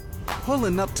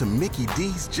Pulling up to Mickey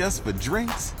D's just for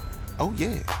drinks? Oh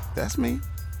yeah, that's me.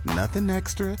 Nothing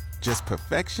extra, just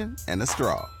perfection and a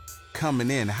straw. Coming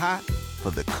in hot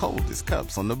for the coldest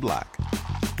cups on the block.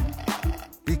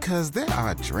 Because there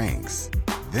are drinks.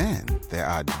 Then there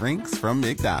are drinks from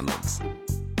McDonald's.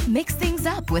 Mix things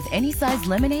up with any size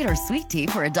lemonade or sweet tea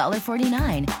for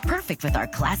 $1.49. Perfect with our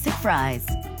classic fries.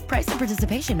 Price and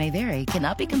participation may vary.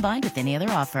 Cannot be combined with any other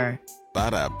offer.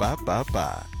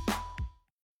 Ba-da-ba-ba-ba.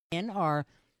 Our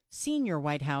senior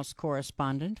White House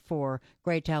correspondent for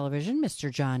Gray Television,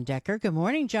 Mr. Jon Decker. Good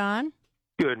morning, John.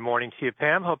 Good morning to you,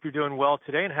 Pam. Hope you're doing well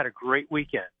today and had a great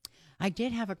weekend. I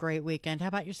did have a great weekend. How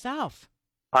about yourself?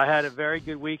 I had a very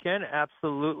good weekend,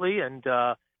 absolutely. And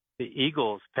the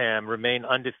Eagles, Pam, remain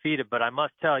undefeated. But I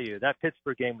must tell you, that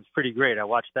Pittsburgh game was pretty great. I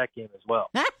watched that game as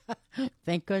well.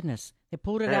 Thank goodness. They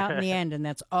pulled it out in the end, and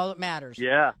that's all that matters.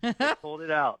 Yeah, they pulled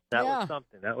it out. That was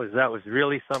something. That was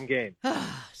really some game.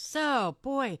 So,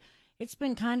 boy, it's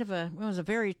been kind of it was a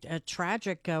very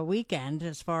tragic weekend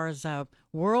as far as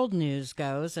world news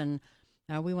goes. And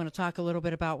we want to talk a little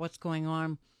bit about what's going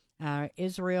on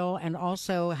Israel and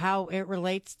also how it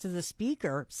relates to the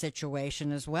speaker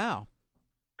situation as well.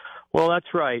 Well,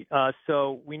 that's right.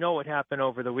 So we know what happened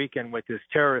over the weekend with this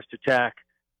terrorist attack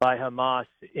by Hamas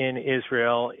in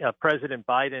Israel. President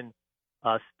Biden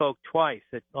spoke twice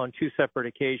on two separate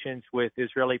occasions with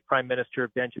Israeli Prime Minister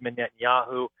Benjamin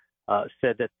Netanyahu,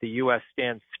 said that the U.S.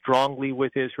 stands strongly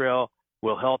with Israel,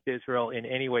 will help Israel in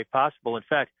any way possible. In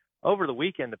fact, over the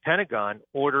weekend, the Pentagon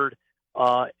ordered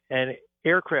an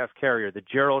aircraft carrier, the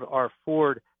Gerald R.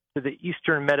 Ford, to the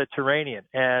Eastern Mediterranean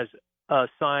as a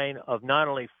sign of not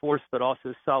only force but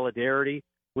also solidarity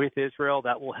with Israel.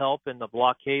 That will help in the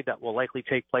blockade that will likely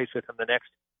take place within the next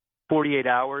 48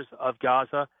 hours of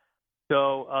Gaza.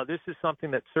 So this is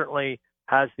something that certainly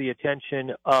has the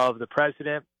attention of the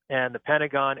president and the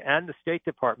Pentagon and the State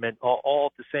Department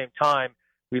all at the same time.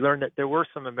 We learned that there were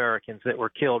some Americans that were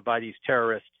killed by these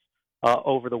terrorists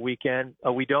over the weekend.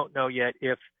 We don't know yet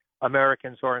if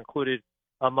Americans are included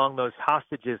among those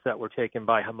hostages that were taken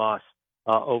by Hamas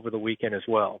over the weekend as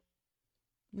well.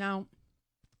 Now,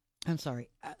 I'm sorry.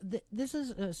 This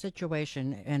is a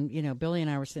situation, and, Billy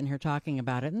and I were sitting here talking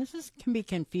about it, and can be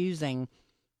confusing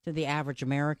to the average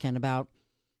American about,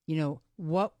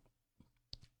 what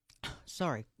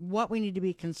we need to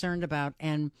be concerned about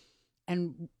and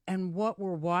what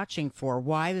we're watching for,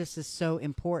 why this is so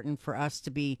important for us to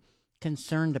be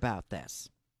concerned about this.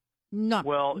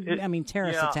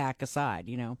 Terrorist attack aside,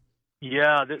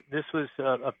 Yeah, this was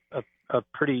a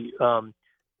pretty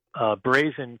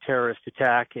brazen terrorist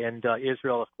attack, and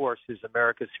Israel, of course, is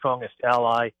America's strongest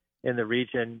ally in the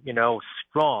region.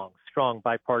 Strong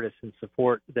bipartisan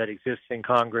support that exists in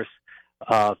Congress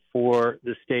for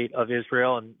the state of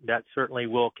Israel, and that certainly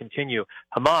will continue.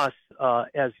 Hamas,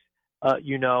 as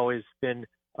has been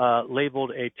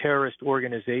labeled a terrorist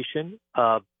organization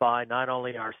by not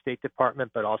only our State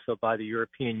Department but also by the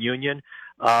European Union.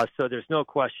 So there's no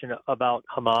question about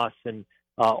Hamas and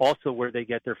also where they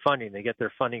get their funding. They get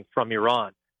their funding from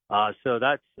Iran. So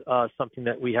that's something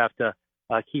that we have to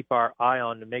keep our eye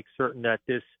on to make certain that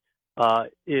this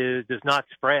does not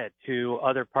spread to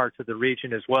other parts of the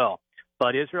region as well.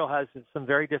 But Israel has some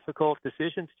very difficult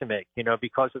decisions to make,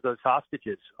 because of those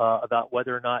hostages, about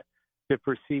whether or not to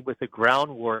proceed with a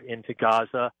ground war into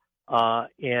Gaza.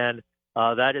 And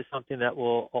that is something that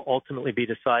will ultimately be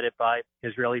decided by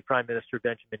Israeli Prime Minister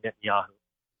Benjamin Netanyahu.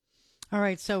 All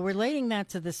right, so relating that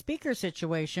to the speaker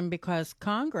situation, because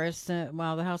Congress, the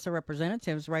House of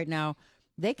Representatives right now,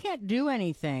 they can't do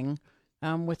anything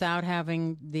without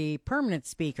having the permanent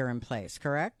speaker in place,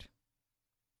 correct?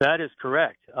 That is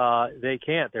correct. They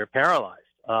can't. They're paralyzed.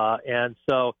 And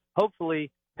so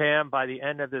hopefully, Pam, by the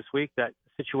end of this week, that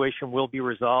situation will be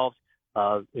resolved.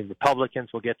 The Republicans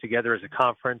will get together as a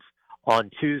conference on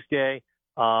Tuesday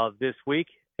this week,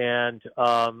 and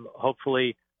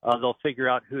hopefully they'll figure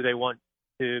out who they want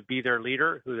to be their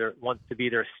leader, who wants to be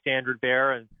their standard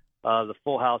bearer, and the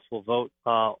full House will vote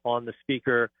on the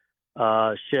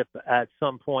speakership at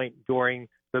some point during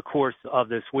the course of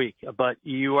this week. But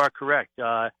you are correct.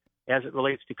 As it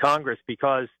relates to Congress,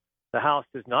 because the House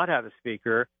does not have a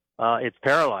speaker, it's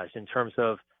paralyzed in terms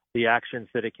of the actions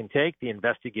that it can take, the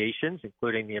investigations,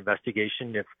 including the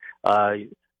investigation if,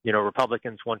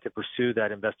 Republicans want to pursue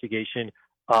that investigation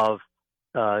of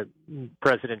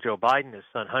President Joe Biden, his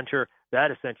son Hunter.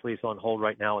 That essentially is on hold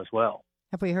right now as well.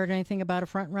 Have we heard anything about a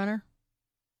front runner?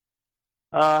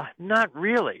 Not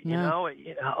really. No.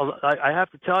 I have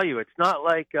to tell you, it's not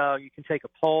like you can take a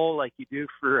poll like you do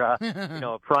for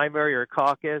a primary or a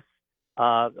caucus.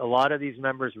 A lot of these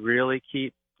members really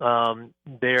keep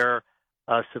their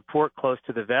support close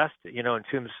to the vest, in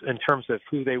terms of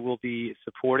who they will be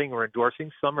supporting or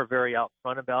endorsing. Some are very out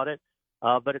front about it,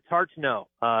 but it's hard to know.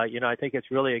 I think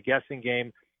it's really a guessing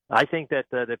game. I think that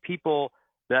the people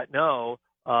that know,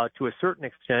 to a certain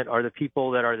extent, are the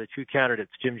people that are the two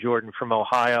candidates, Jim Jordan from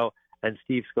Ohio and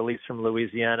Steve Scalise from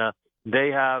Louisiana. They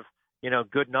have,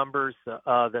 good numbers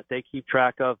that they keep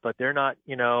track of, but they're not,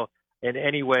 in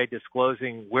any way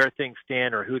disclosing where things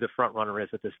stand or who the front runner is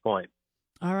at this point.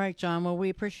 All right, John. Well, we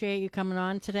appreciate you coming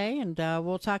on today, and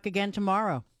we'll talk again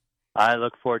tomorrow. I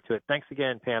look forward to it. Thanks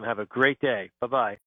again, Pam. Have a great day. Bye-bye.